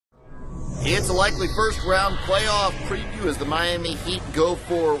It's a likely first-round playoff preview as the Miami Heat go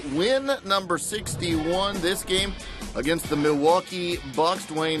for win number 61. This game against the Milwaukee Bucks.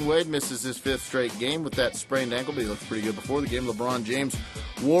 Dwayne Wade misses his fifth straight game with that sprained ankle, but he looked pretty good before the game. LeBron James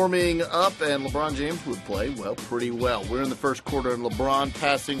warming up, and LeBron James would play, well, pretty well. We're in the first quarter, and LeBron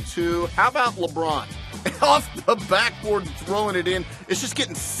passing to, how about LeBron? Off the backboard, throwing it in. It's just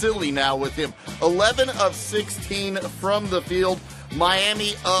getting silly now with him. 11 of 16 from the field.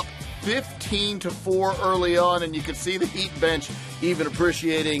 Miami up 15-4 early on, and you could see the Heat bench even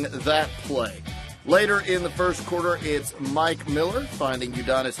appreciating that play. Later in the first quarter, it's Mike Miller finding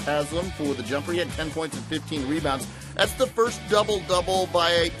Udonis Haslem for the jumper. He had 10 points and 15 rebounds. That's the first double-double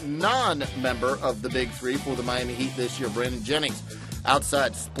by a non-member of the Big Three for the Miami Heat this year. Brandon Jennings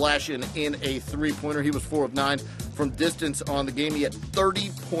outside splashing in a three-pointer. He was 4 of 9 from distance on the game. He had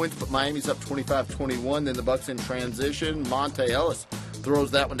 30 points, but Miami's up 25-21. Then the Bucks in transition. Monte Ellis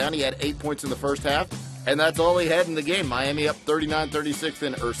throws that one down. He had 8 points in the first half, and that's all he had in the game. Miami up 39-36.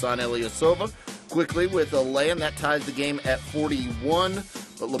 Then Ersan Ilyasova quickly with a lay-in. That ties the game at 41.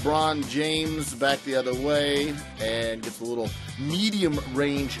 But LeBron James back the other way and gets a little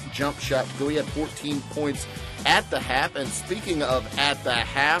medium-range jump shot to go. He had 14 points at the half. And speaking of at the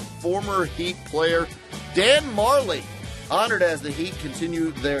half, former Heat player Dan Marley honored as the Heat continue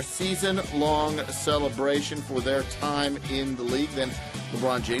their season-long celebration for their time in the league. Then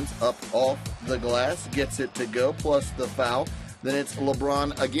LeBron James up off the glass, gets it to go, plus the foul. Then it's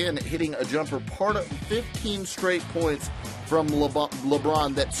LeBron again hitting a jumper, part of 15 straight points from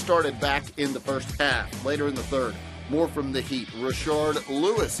LeBron that started back in the first half. Later in the third, more from the Heat. Rashard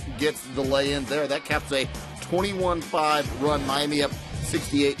Lewis gets the lay-in there. That caps a 21-5 run. Miami up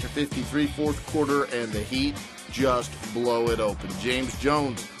 68-53 fourth quarter, and the Heat just blow it open. James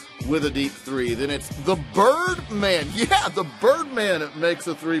Jones with a deep three. Then it's the Birdman. Yeah, the Birdman makes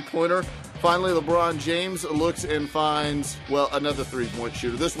a three-pointer. Finally, LeBron James looks and finds, well, another three-point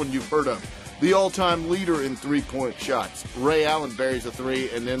shooter. This one you've heard of. The all-time leader in three-point shots. Ray Allen buries a three,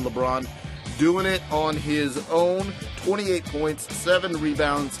 and then LeBron doing it on his own. 28 points, 7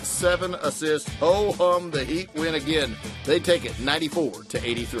 rebounds, 7 assists. Ho-hum, the Heat win again. They take it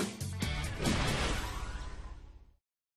 94-83.